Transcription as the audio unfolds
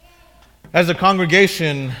As a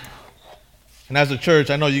congregation and as a church,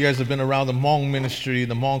 I know you guys have been around the Hmong ministry,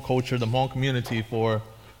 the Hmong culture, the Hmong community for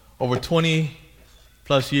over 20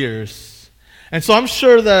 plus years. And so I'm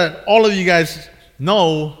sure that all of you guys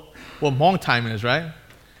know what Hmong time is, right?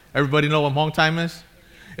 Everybody know what Hmong time is?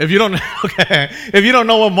 If you don't, if you don't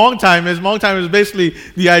know what Hmong time is basically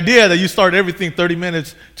the idea that you start everything 30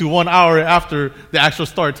 minutes to 1 hour after the actual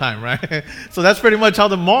start time, right? So that's pretty much how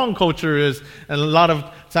the Hmong culture is, and a lot of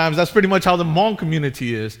times that's pretty much how the Hmong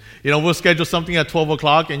community is. You know, we'll schedule something at 12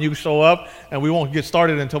 o'clock, and you show up, and we won't get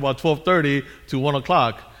started until about 12:30 to 1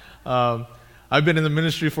 o'clock. I've been in the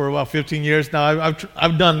ministry for about 15 years now.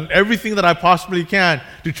 I've done everything that I possibly can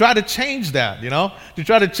to try to change that,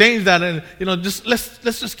 and,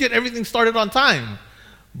 let's just get everything started on time.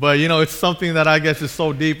 But, it's something that I guess is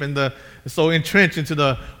so deep so entrenched into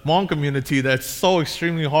the Hmong community that it's so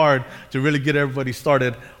extremely hard to really get everybody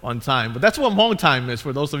started on time. But that's what Hmong time is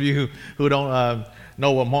for those of you who don't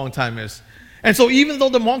know what Hmong time is. And so even though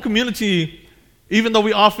the Hmong community, even though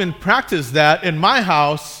we often practice that, in my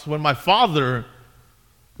house, growing up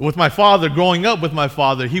with my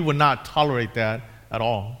father, he would not tolerate that at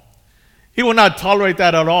all. He would not tolerate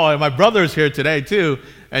that at all. And my brother is here today too,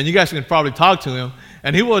 and you guys can probably talk to him,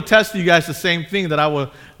 and he will attest to you guys the same thing that I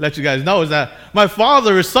will let you guys know, is that my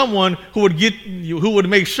father is someone who would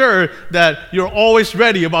make sure that you're always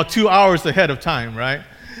ready about 2 hours ahead of time, right?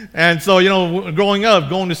 And so, growing up,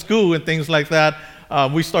 going to school and things like that,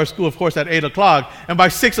 we start school, of course, at 8 o'clock, and by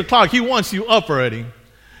 6 o'clock, he wants you up already.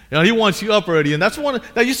 He wants you up already, and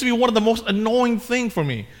that used to be one of the most annoying things for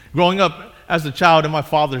me, growing up as a child in my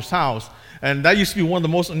father's house, and that used to be one of the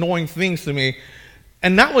most annoying things to me.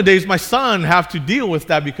 And nowadays, my son have to deal with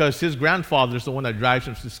that because his grandfather is the one that drives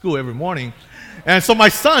him to school every morning, and so my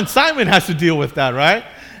son, Simon, has to deal with that, right?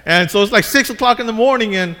 And so it's like 6 o'clock in the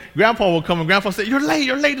morning, and Grandpa will come, and Grandpa will say, you're late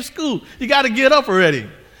to school, you got to get up already.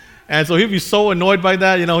 And so he'd be so annoyed by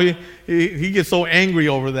that, he gets so angry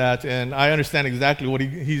over that, and I understand exactly what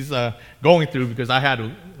he's going through because I had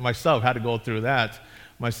to go through that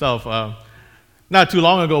myself. Not too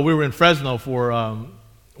long ago, we were in Fresno for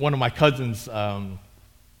one of my cousin's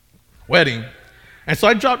wedding, and so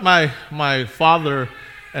I dropped my father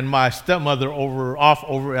and my stepmother off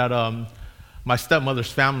over at my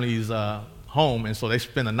stepmother's family's home, and so they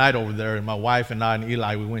spent the night over there, and my wife and I and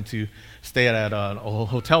Eli, we went to stay at a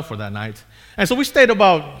hotel for that night. And so we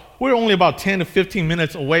were only about 10 to 15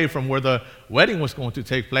 minutes away from where the wedding was going to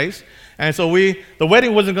take place. And so the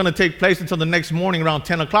wedding wasn't going to take place until the next morning around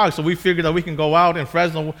 10 o'clock, so we figured that we can go out in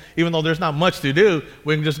Fresno, even though there's not much to do,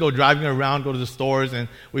 we can just go driving around, go to the stores, and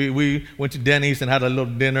we went to Denny's and had a little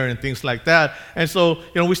dinner and things like that. And so,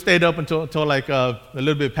 we stayed up until like a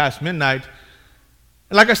little bit past midnight.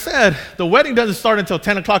 And like I said, the wedding doesn't start until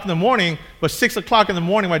 10 o'clock in the morning, but 6 o'clock in the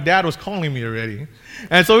morning, my dad was calling me already.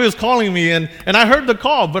 And so he was calling me, and I heard the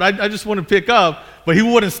call, but I just wouldn't pick up, but he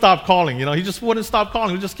wouldn't stop calling, he just wouldn't stop calling.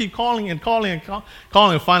 He would just keep calling and calling and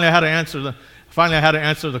calling, and finally I had to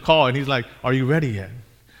answer the call, and he's like, are you ready yet?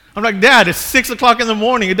 I'm like, Dad, it's 6 o'clock in the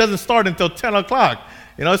morning. It doesn't start until 10 o'clock.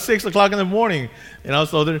 It's 6 o'clock in the morning,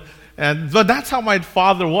 but that's how my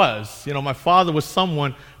father was. My father was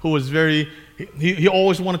someone who was he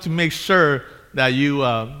always wanted to make sure that you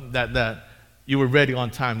were ready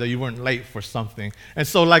on time, that you weren't late for something. And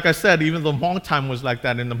so, like I said, even the Hmong time was like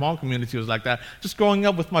that, and the Hmong community was like that. Just growing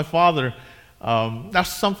up with my father,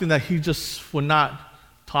 that's something that he just would not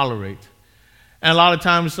tolerate. And a lot of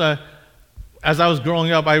times, as I was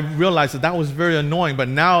growing up, I realized that was very annoying. But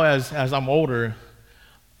now, as I'm older,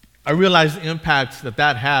 I realized the impact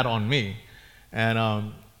that had on me,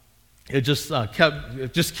 and it just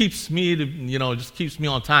keeps me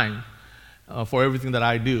on time for everything that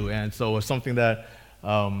I do. And so it's something that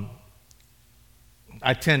I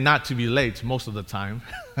tend not to be late most of the time.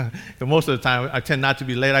 Most of the time, I tend not to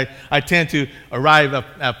be late. I tend to arrive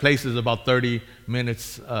at places about 30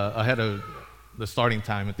 minutes ahead of the starting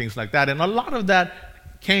time and things like that. And a lot of that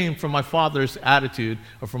came from my father's attitude,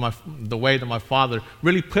 or from the way that my father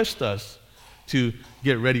really pushed us to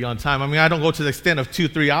get ready on time. I mean, I don't go to the extent of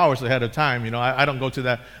 2-3 hours ahead of time. I don't go to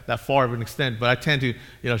that far of an extent, but I tend to,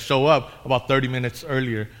 show up about 30 minutes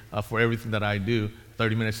earlier for everything that I do,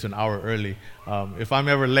 30 minutes to an hour early. If I'm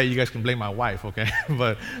ever late, you guys can blame my wife, okay?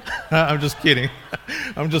 But I'm just kidding.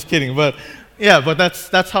 But yeah, but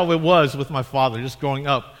that's how it was with my father, just growing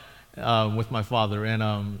up with my father. And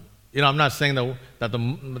I'm not saying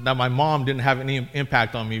that my mom didn't have any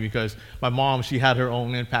impact on me, because my mom, she had her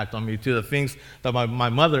own impact on me too. The things that my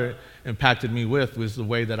mother impacted me with was the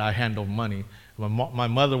way that I handled money. My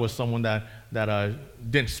mother was someone that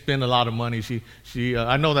didn't spend a lot of money.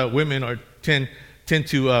 I know that women tend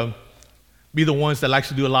to be the ones that likes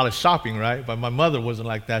to do a lot of shopping, right? But my mother wasn't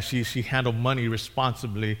like that. She handled money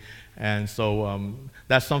responsibly, and so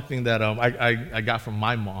that's something that I got from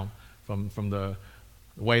my mom, from the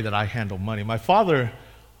way that I handle money. My father,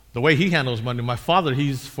 the way he handles money, my father,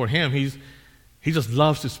 he just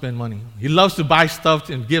loves to spend money. He loves to buy stuff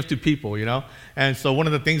and give to people, And so one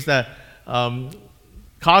of the things that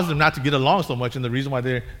caused them not to get along so much, and the reason why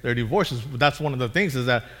they're divorced is that's one of the things is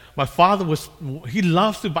that my father he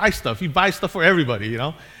loves to buy stuff. He buys stuff for everybody,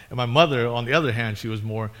 And my mother, on the other hand, she was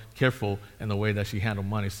more careful in the way that she handled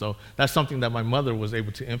money. So that's something that my mother was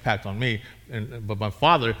able to impact on me. But my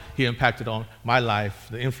father, he impacted on my life.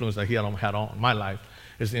 The influence that he had on my life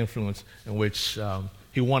is the influence in which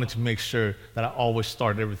he wanted to make sure that I always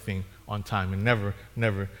started everything on time and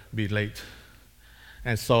never be late.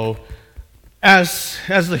 And so as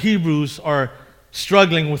the Hebrews are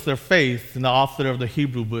struggling with their faith, and the author of the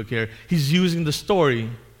Hebrew book here, he's using the story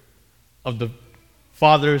of the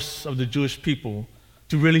fathers of the Jewish people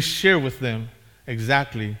to really share with them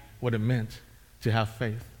exactly what it meant to have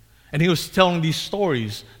faith. And he was telling these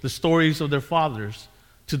stories, the stories of their fathers,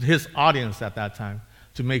 to his audience at that time,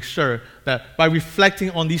 to make sure that by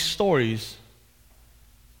reflecting on these stories,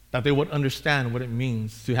 that they would understand what it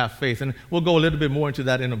means to have faith. And we'll go a little bit more into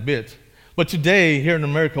that in a bit. But today, here in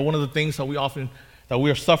America, one of the things that we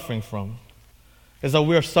are suffering from is that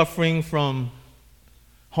we are suffering from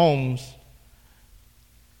homes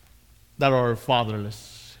that are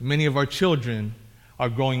fatherless. Many of our children are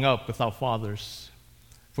growing up without fathers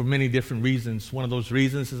for many different reasons. One of those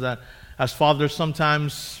reasons is that as fathers,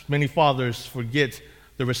 sometimes many fathers forget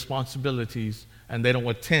their responsibilities and they don't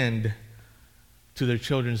attend to their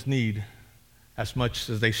children's need as much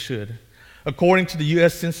as they should. According to the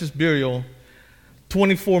U.S. Census Bureau,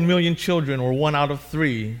 24 million children, or 1 out of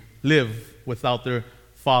 3, live without their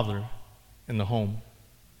father in the home.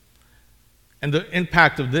 And the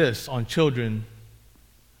impact of this on children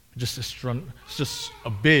it's just a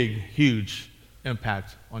big, huge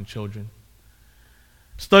impact on children.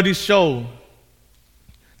 Studies show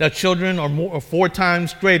that children are 4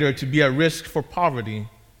 times greater to be at risk for poverty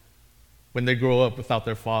when they grow up without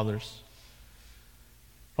their fathers.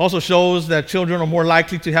 It also shows that children are more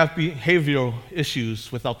likely to have behavioral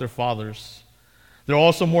issues without their fathers. They're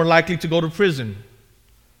also more likely to go to prison.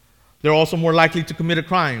 They're also more likely to commit a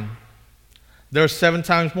crime. They're 7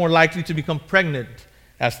 times more likely to become pregnant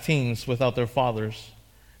as teens without their fathers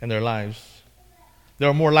in their lives. They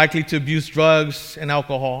are more likely to abuse drugs and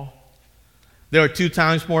alcohol. They are 2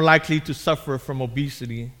 times more likely to suffer from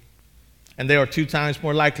obesity. And they are 2 times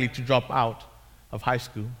more likely to drop out of high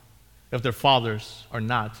school if their fathers are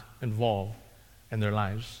not involved in their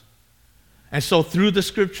lives. And so through the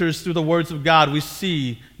scriptures, through the words of God, we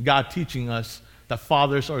see God teaching us that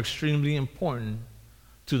fathers are extremely important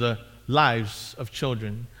to the lives of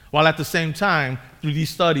children. While at the same time, through these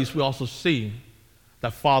studies, we also see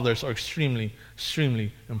that fathers are extremely,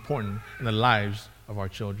 extremely important in the lives of our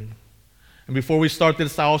children. And before we start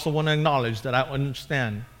this, I also want to acknowledge that I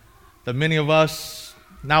understand that many of us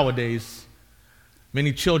nowadays,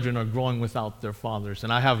 many children are growing without their fathers.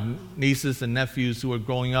 And I have nieces and nephews who are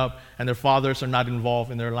growing up and their fathers are not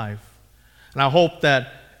involved in their life. And I hope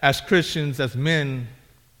that as Christians, as men,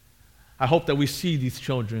 I hope that we see these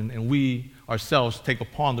children and we ourselves take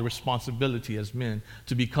upon the responsibility as men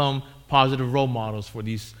to become positive role models for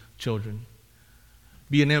these children.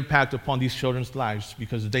 Be an impact upon these children's lives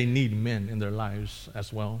because they need men in their lives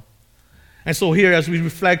as well. And so here, as we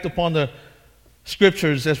reflect upon the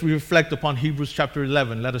scriptures, as we reflect upon Hebrews chapter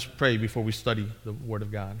 11, let us pray before we study the Word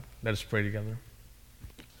of God. Let us pray together.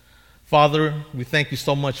 Father, we thank you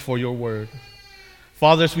so much for your Word.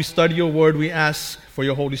 Father, as we study your Word, we ask for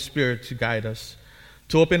your Holy Spirit to guide us,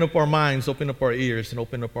 to open up our minds, open up our ears, and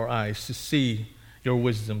open up our eyes to see your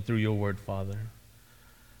wisdom through your Word, Father.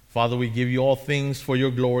 Father, we give you all things for your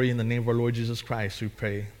glory. In the name of our Lord Jesus Christ, we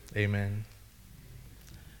pray. Amen.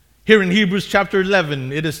 Here in Hebrews chapter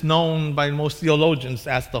 11, it is known by most theologians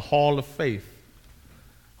as the Hall of Faith.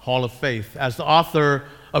 Hall of Faith. As the author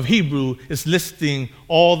of Hebrew is listing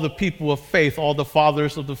all the people of faith, all the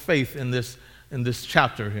fathers of the faith in this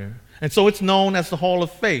chapter here. And so it's known as the Hall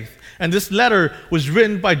of Faith. And this letter was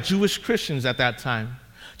written by Jewish Christians at that time,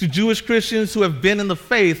 to Jewish Christians who have been in the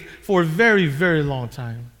faith for a very, very long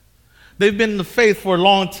time. They've been in the faith for a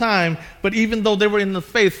long time, but even though they were in the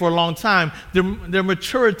faith for a long time, their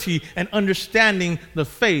maturity and understanding the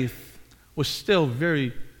faith was still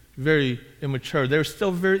very, very immature. They're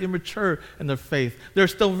still very immature in their faith. They're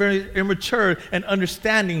still very immature in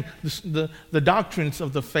understanding the doctrines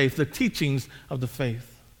of the faith, the teachings of the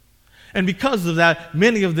faith. And because of that,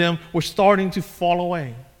 many of them were starting to fall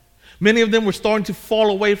away. Many of them were starting to fall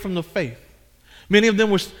away from the faith. Many of them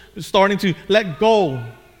were starting to let go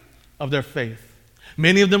of their faith.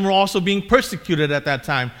 Many of them were also being persecuted at that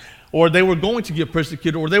time, or they were going to get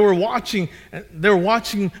persecuted, or they were watching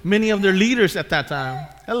many of their leaders at that time.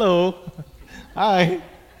 Hello. Hi.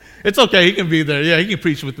 It's okay, he can be there. Yeah, he can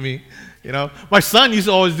preach with me. You know, my son used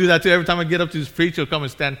to always do that too. Every time I get up to his preach, he'll come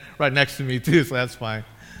and stand right next to me too, so that's fine.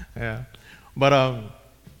 Yeah. But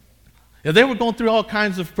they were going through all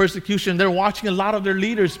kinds of persecution. They were watching a lot of their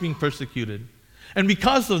leaders being persecuted. And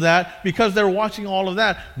because of that, because they were watching all of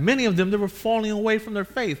that, many of them, they were falling away from their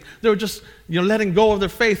faith. They were just, letting go of their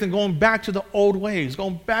faith and going back to the old ways,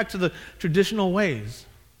 going back to the traditional ways.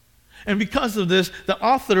 And because of this, the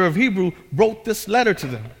author of Hebrew wrote this letter to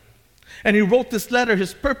them. And he wrote this letter,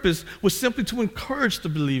 his purpose was simply to encourage the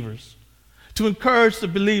believers,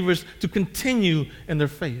 to continue in their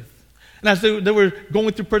faith. And as they were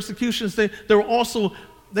going through persecutions, they were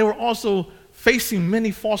also facing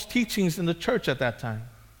many false teachings in the church at that time,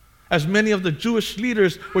 as many of the Jewish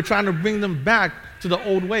leaders were trying to bring them back to the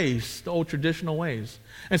old ways, the old traditional ways.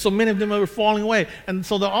 And so many of them were falling away. And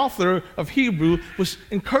so the author of Hebrew was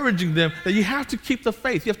encouraging them that you have to keep the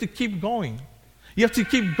faith. You have to keep going. You have to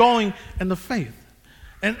keep going in the faith.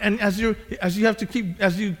 And as you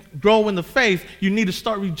grow in the faith, you need to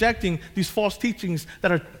start rejecting these false teachings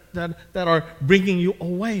that are bringing you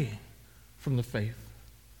away from the faith.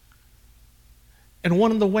 And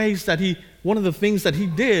one of the things that he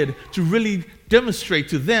did to really demonstrate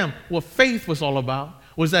to them what faith was all about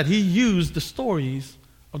was that he used the stories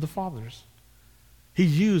of the fathers. He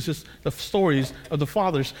used the stories of the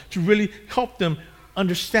fathers to really help them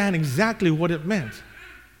understand exactly what it meant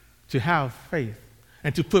to have faith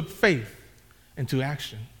and to put faith into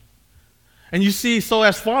action. And you see, so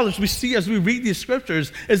as fathers, we see as we read these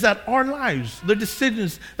scriptures is that our lives, the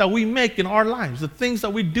decisions that we make in our lives, the things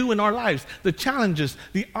that we do in our lives, the challenges,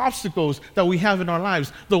 the obstacles that we have in our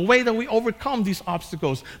lives, the way that we overcome these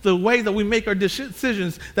obstacles, the way that we make our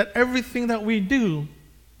decisions, that everything that we do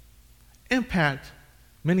impact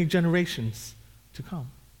many generations to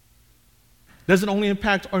come. Doesn't only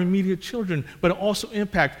impact our immediate children, but it also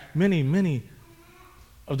impact many, many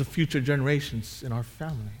of the future generations in our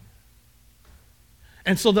family.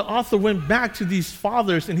 And so the author went back to these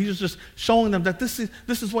fathers and he was just showing them that this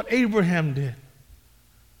is what Abraham did.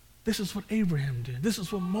 This is what Abraham did. This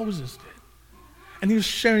is what Moses did. And he was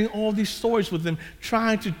sharing all these stories with them,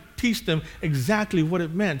 trying to teach them exactly what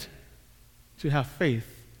it meant to have faith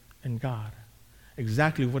in God,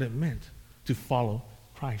 exactly what it meant to follow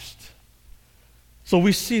Christ. So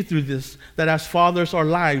we see through this that as fathers, our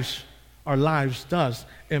lives does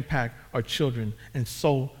impact our children in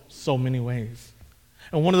so many ways.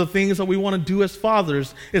 And one of the things that we want to do as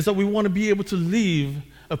fathers is that we want to be able to leave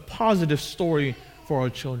a positive story for our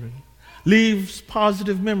children, leave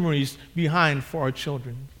positive memories behind for our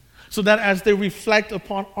children, so that as they reflect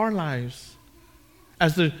upon our lives,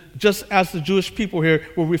 just as the Jewish people here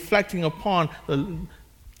were reflecting upon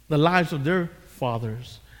the lives of their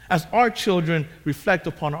fathers, as our children reflect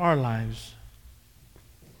upon our lives,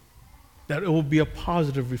 that it will be a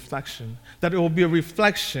positive reflection, that it will be a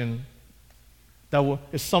reflection that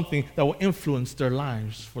is something that will influence their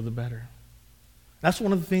lives for the better. That's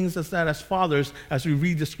one of the things that as fathers, as we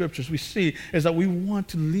read the scriptures, we see is that we want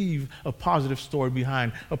to leave a positive story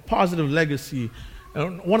behind, a positive legacy.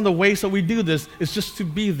 And one of the ways that we do this is just to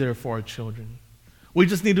be there for our children. We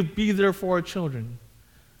just need to be there for our children.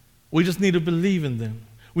 We just need to believe in them.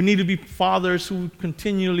 We need to be fathers who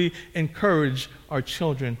continually encourage our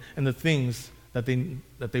children in the things that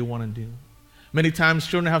they want to do. Many times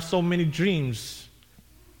children have so many dreams,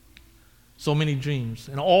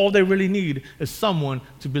 and all they really need is someone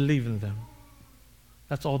to believe in them.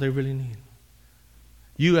 That's all they really need.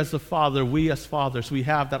 You as a father, we as fathers, we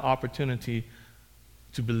have that opportunity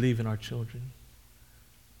to believe in our children.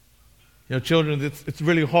 Children, it's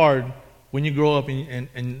really hard when you grow up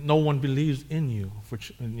and no one believes in you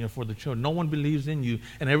for the children. No one believes in you,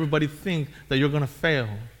 and everybody thinks that you're going to fail.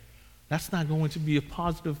 That's not going to be a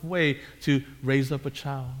positive way to raise up a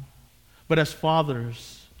child. But as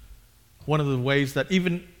fathers, one of the ways that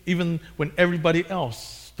even when everybody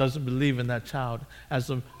else doesn't believe in that child, as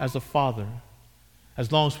a father,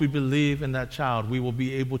 as long as we believe in that child, we will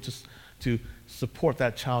be able to support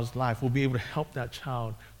that child's life. We'll be able to help that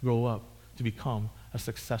child grow up to become a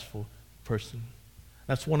successful person.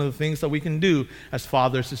 That's one of the things that we can do as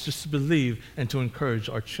fathers, is just to believe and to encourage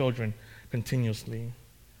our children continuously.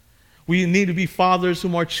 We need to be fathers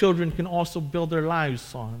whom our children can also build their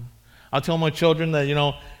lives on. I'll tell my children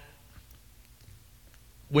that,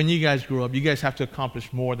 when you guys grow up, you guys have to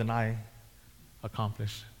accomplish more than I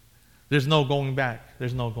accomplished. There's no going back.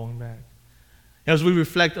 There's no going back. As we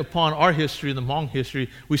reflect upon our history, the Hmong history,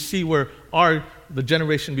 we see where the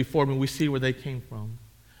generation before me, we see where they came from.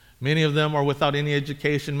 Many of them are without any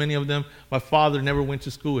education. Many of them, my father never went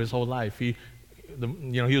to school his whole life. He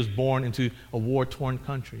was born into a war-torn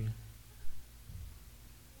country.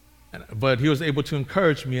 But he was able to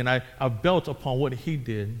encourage me, and I built upon what he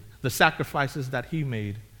did, the sacrifices that he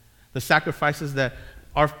made, the sacrifices that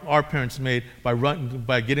our parents made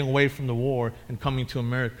by getting away from the war and coming to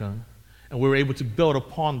America. And we were able to build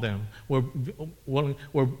upon them.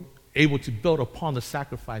 We're able to build upon the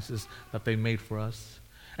sacrifices that they made for us.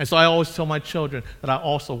 And so I always tell my children that I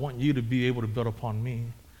also want you to be able to build upon me,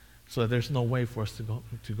 so that there's no way for us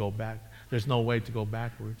to go back. There's no way to go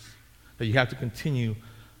backwards. That you have to continue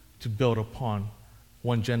to build upon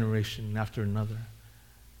one generation after another.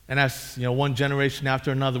 And as one generation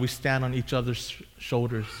after another, we stand on each other's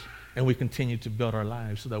shoulders and we continue to build our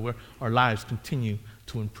lives so that our lives continue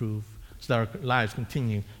to improve, so that our lives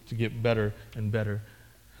continue to get better and better.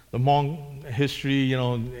 The Hmong history,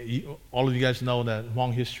 all of you guys know that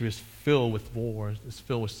Hmong history is filled with wars. It's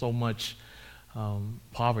filled with so much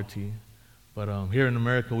poverty. But here in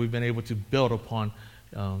America, we've been able to build upon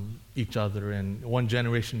each other, and one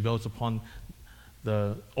generation builds upon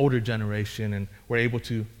the older generation, and we're able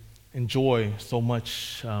to enjoy so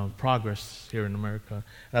much progress here in America.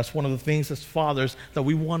 That's one of the things as fathers that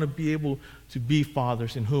we want to be able to be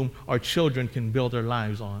fathers in whom our children can build their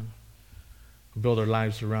lives on, build their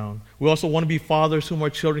lives around. We also want to be fathers whom our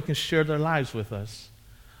children can share their lives with us.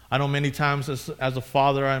 I know many times as a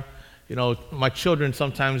father, my children,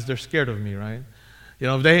 sometimes they're scared of me, right?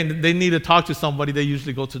 If they need to talk to somebody, they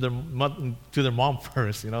usually go to their mom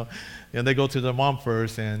first, And they go to their mom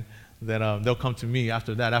first, and then they'll come to me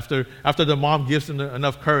after that. After the mom gives them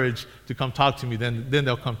enough courage to come talk to me, then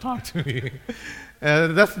they'll come talk to me.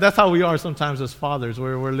 And that's how we are sometimes as fathers.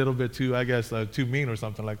 We're a little bit too, I guess, too mean or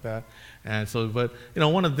something like that. And so, but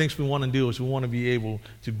one of the things we want to do is we want to be able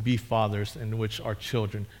to be fathers in which our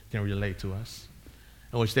children can relate to us,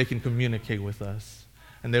 in which they can communicate with us.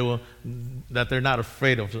 And that they're not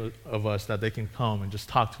afraid of us, that they can come and just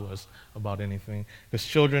talk to us about anything. Because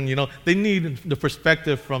children, they need the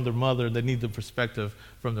perspective from their mother. They need the perspective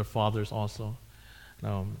from their fathers also.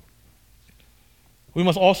 We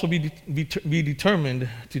must also be determined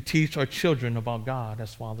to teach our children about God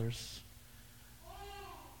as fathers.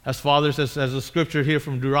 As fathers, as the scripture here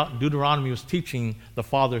from Deuteronomy was teaching the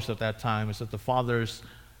fathers at that time, is that the fathers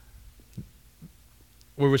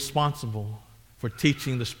were responsible for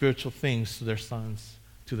teaching the spiritual things to their sons,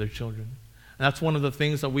 to their children. And that's one of the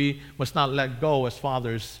things that we must not let go as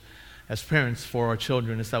fathers, as parents for our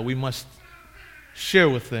children, is that we must share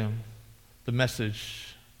with them the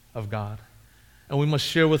message of God. And we must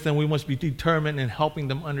share with them, we must be determined in helping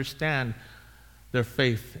them understand their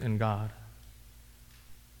faith in God.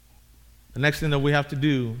 The next thing that we have to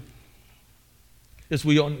do is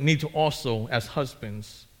we need to also, as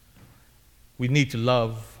husbands, we need to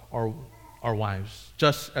love our wives,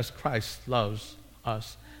 just as Christ loves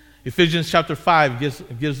us. Ephesians chapter 5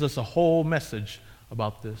 gives us a whole message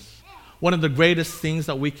about this. One of the greatest things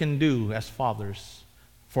that we can do as fathers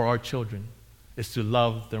for our children is to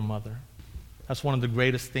love their mother. That's one of the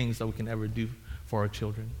greatest things that we can ever do for our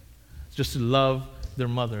children. It's just to love their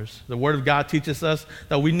mothers. The Word of God teaches us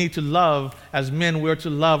that we need to love, as men, we are to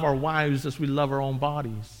love our wives as we love our own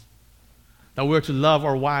bodies. That we are to love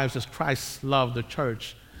our wives as Christ loved the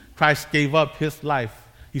church. Christ gave up his life.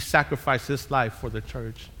 He sacrificed his life for the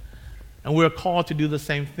church. And we're called to do the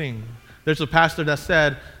same thing. There's a pastor that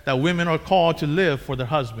said that women are called to live for their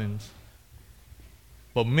husbands,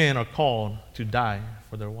 but men are called to die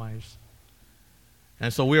for their wives.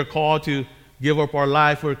 And so we are called to give up our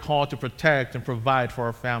life. We're called to protect and provide for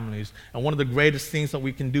our families. And one of the greatest things that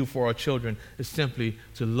we can do for our children is simply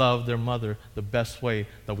to love their mother the best way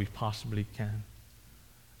that we possibly can.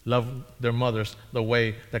 Love their mothers the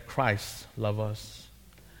way that Christ loved us.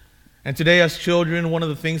 And today as children, one of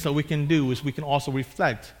the things that we can do is we can also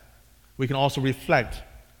reflect. We can also reflect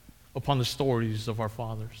upon the stories of our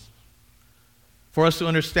fathers. For us to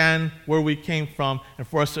understand where we came from and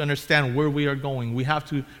for us to understand where we are going, we have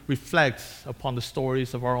to reflect upon the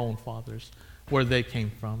stories of our own fathers, where they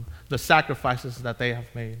came from, the sacrifices that they have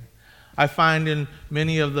made. I find in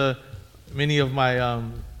many of my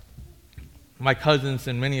cousins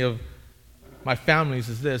and many of my families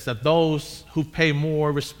is this, that those who pay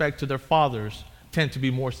more respect to their fathers tend to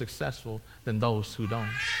be more successful than those who don't.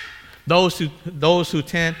 Those who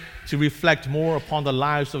tend to reflect more upon the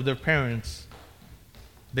lives of their parents,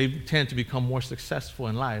 they tend to become more successful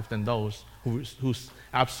in life than those who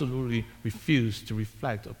absolutely refuse to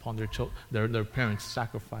reflect upon their parents'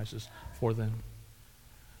 sacrifices for them.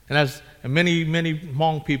 And many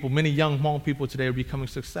Hmong people, many young Hmong people today are becoming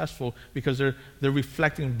successful because they're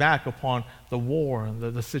reflecting back upon the war,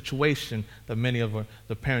 the situation that many of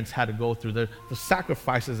the parents had to go through, the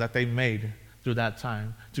sacrifices that they made through that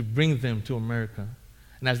time to bring them to America.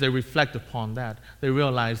 And as they reflect upon that, they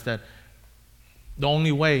realize that the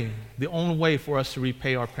only way for us to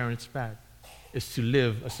repay our parents back is to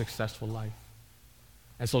live a successful life.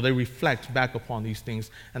 And so they reflect back upon these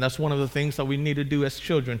things. And that's one of the things that we need to do as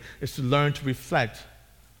children, is to learn to reflect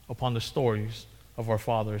upon the stories of our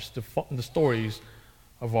fathers, the stories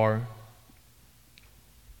of our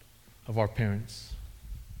parents.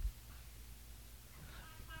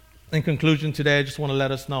 In conclusion today, I just want to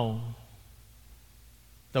let us know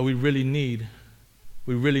that we really need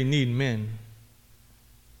men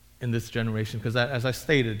in this generation. Because as I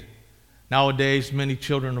stated, nowadays, many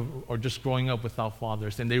children are just growing up without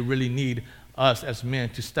fathers, and they really need us as men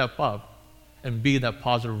to step up and be that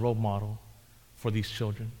positive role model for these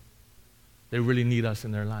children. They really need us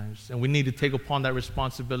in their lives, and we need to take upon that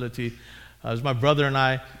responsibility. As my brother and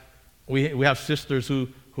I, we have sisters who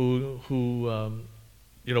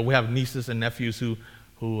we have nieces and nephews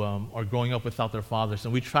who are growing up without their fathers,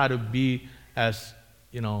 and we try to be as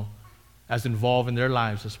involved in their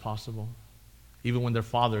lives as possible, even when their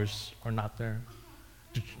fathers are not there,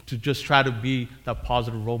 to just try to be that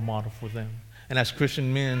positive role model for them. And as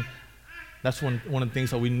Christian men, that's one of the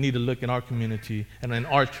things that we need to look in our community and in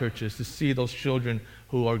our churches, to see those children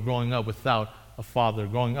who are growing up without a father,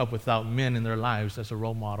 growing up without men in their lives as a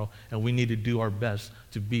role model, and we need to do our best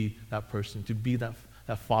to be that person, to be that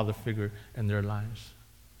father figure in their lives.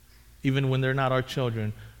 Even when they're not our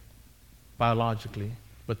children biologically,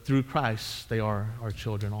 but through Christ, they are our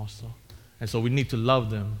children also. And so we need to love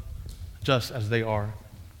them just as they are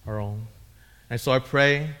our own. And so I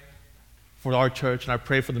pray for our church, and I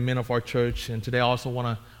pray for the men of our church. And today I also want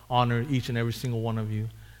to honor each and every single one of you.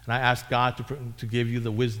 And I ask God to give you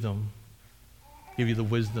the wisdom,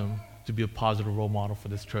 to be a positive role model for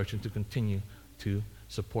this church and to continue to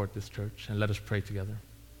support this church. And let us pray together.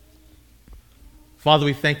 Father,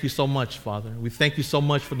 we thank you so much, Father. We thank you so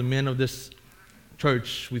much for the men of this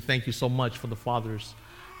church. We thank you so much for the fathers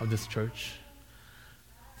of this church.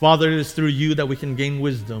 Father, it is through you that we can gain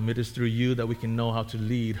wisdom. It is through you that we can know how to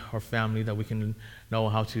lead our family, that we can know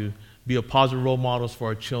how to be a positive role models for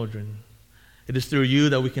our children. It is through you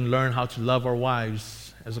that we can learn how to love our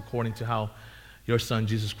wives as according to how your Son,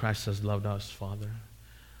 Jesus Christ, has loved us, Father.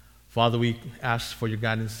 Father, we ask for your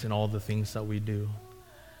guidance in all the things that we do.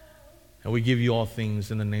 And we give you all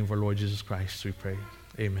things in the name of our Lord Jesus Christ, we pray.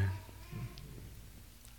 Amen.